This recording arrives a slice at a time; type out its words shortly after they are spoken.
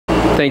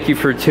Thank you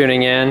for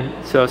tuning in.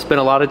 So I spent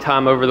a lot of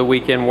time over the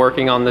weekend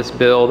working on this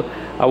build.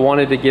 I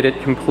wanted to get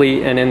it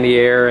complete and in the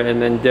air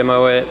and then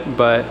demo it,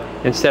 but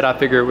instead I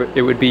figured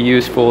it would be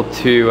useful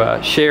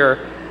to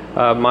share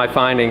my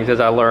findings as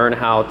I learn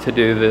how to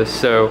do this.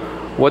 So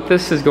what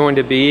this is going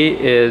to be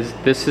is,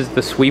 this is the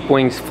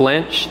SweepWings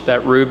Flinch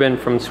that Ruben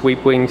from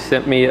SweepWings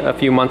sent me a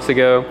few months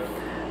ago.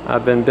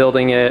 I've been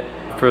building it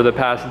for the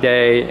past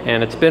day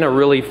and it's been a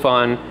really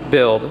fun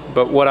build.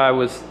 But what I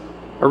was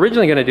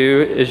originally going to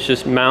do is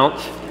just mount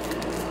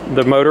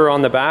the motor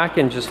on the back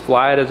and just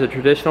fly it as a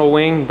traditional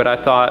wing, but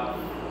I thought,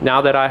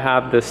 now that I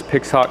have this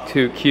Pixhawk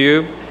 2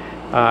 cube,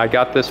 I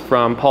got this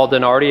from Paul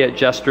Denardi at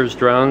Jester's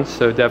Drones,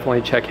 so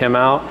definitely check him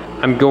out.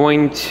 I'm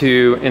going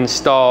to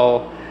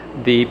install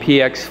the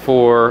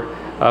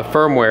PX4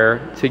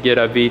 firmware to get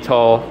a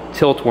VTOL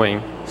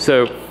TiltWing.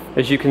 So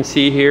as you can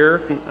see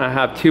here, I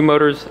have two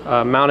motors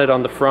mounted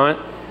on the front.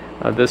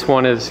 This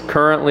one is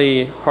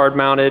currently hard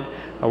mounted.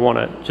 I want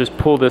to just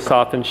pull this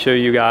off and show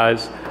you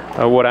guys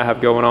what I have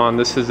going on.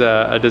 This is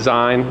a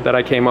design that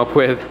I came up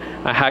with.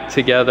 I hacked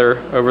together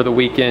over the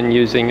weekend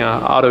using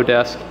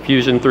Autodesk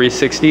Fusion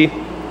 360.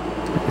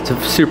 It's a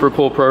super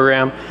cool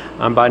program.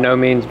 I'm by no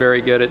means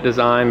very good at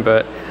design,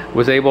 but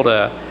was able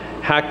to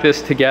hack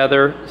this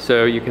together.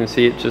 So you can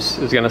see it just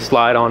is going to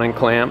slide on and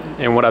clamp.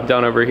 And what I've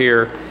done over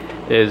here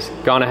is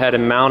gone ahead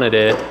and mounted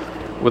it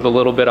with a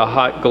little bit of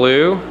hot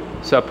glue.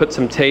 So I put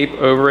some tape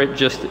over it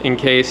just in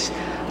case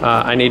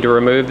I need to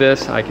remove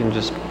this. I can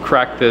just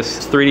crack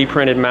this 3D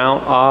printed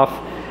mount off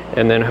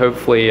and then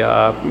hopefully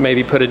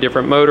maybe put a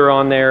different motor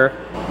on there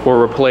or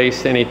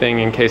replace anything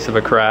in case of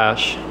a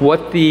crash.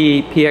 What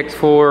the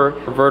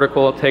PX4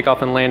 vertical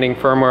takeoff and landing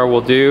firmware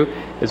will do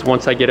is,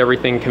 once I get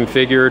everything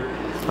configured,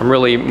 I'm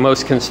really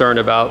most concerned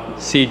about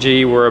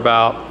CG. We're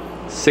about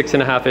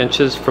 6.5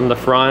 inches from the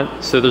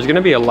front, so there's going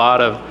to be a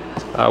lot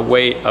of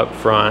weight up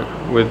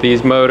front with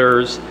these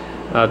motors.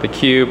 The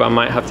cube, I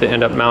might have to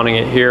end up mounting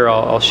it here.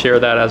 I'll share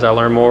that as I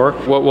learn more.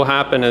 What will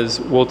happen is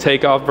we'll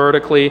take off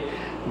vertically.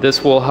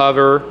 This will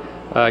hover,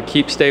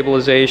 keep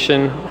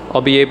stabilization.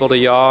 I'll be able to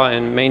yaw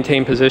and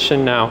maintain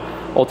position. Now,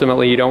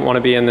 ultimately, you don't want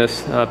to be in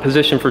this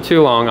position for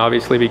too long,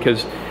 obviously,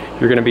 because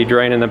you're going to be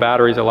draining the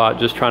batteries a lot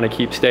just trying to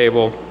keep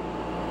stable.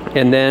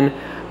 And then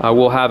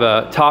we'll have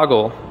a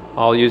toggle.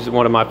 I'll use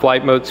one of my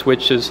flight mode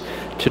switches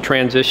to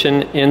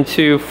transition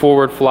into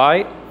forward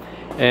flight,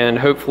 and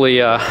hopefully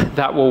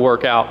that will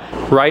work out.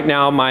 Right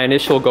now, my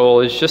initial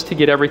goal is just to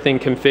get everything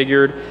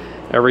configured,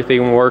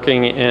 everything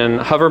working in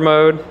hover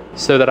mode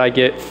so that I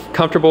get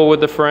comfortable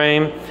with the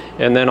frame,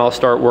 and then I'll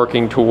start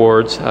working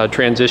towards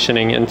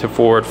transitioning into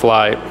forward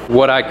flight.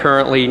 What I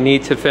currently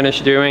need to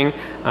finish doing,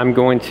 I'm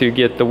going to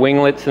get the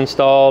winglets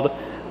installed,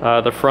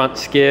 the front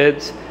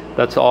skids.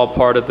 That's all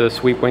part of the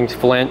SweepWings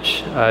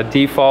Flinch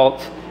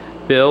default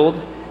build,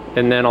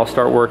 and then I'll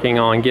start working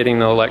on getting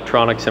the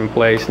electronics in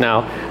place.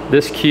 Now,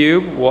 this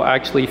cube will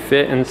actually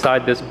fit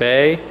inside this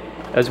bay,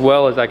 as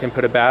well as I can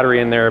put a battery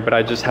in there, but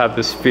I just have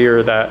this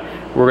fear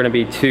that we're gonna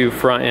be too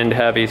front end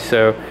heavy,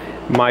 so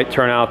it might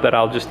turn out that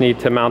I'll just need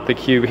to mount the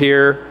cube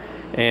here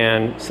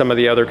and some of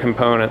the other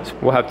components.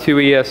 We'll have two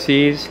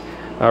ESCs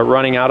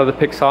running out of the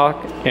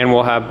Pixhawk, and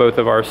we'll have both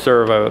of our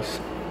servos.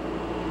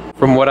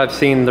 From what I've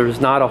seen,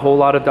 there's not a whole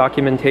lot of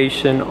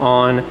documentation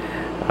on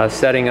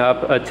setting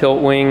up a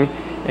TiltWing,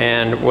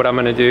 and what I'm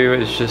going to do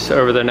is just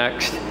over the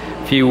next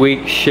few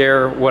weeks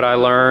share what I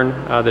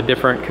learn, the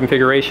different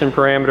configuration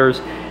parameters,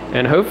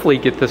 and hopefully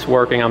get this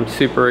working. I'm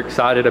super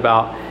excited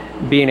about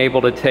being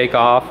able to take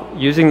off.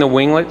 Using the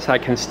winglets, I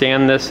can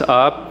stand this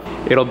up.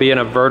 It'll be in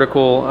a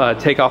vertical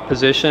takeoff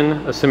position,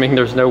 assuming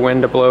there's no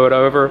wind to blow it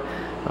over.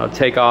 I'll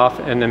take off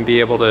and then be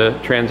able to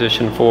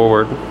transition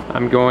forward.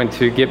 I'm going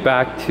to get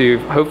back to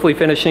hopefully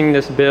finishing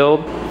this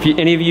build. If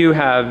any of you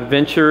have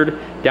ventured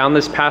down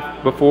this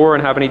path before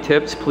and have any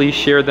tips, please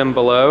share them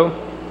below,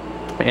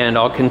 and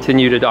I'll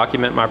continue to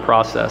document my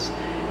process.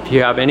 If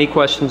you have any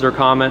questions or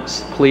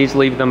comments, please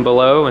leave them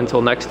below.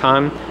 Until next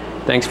time,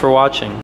 thanks for watching.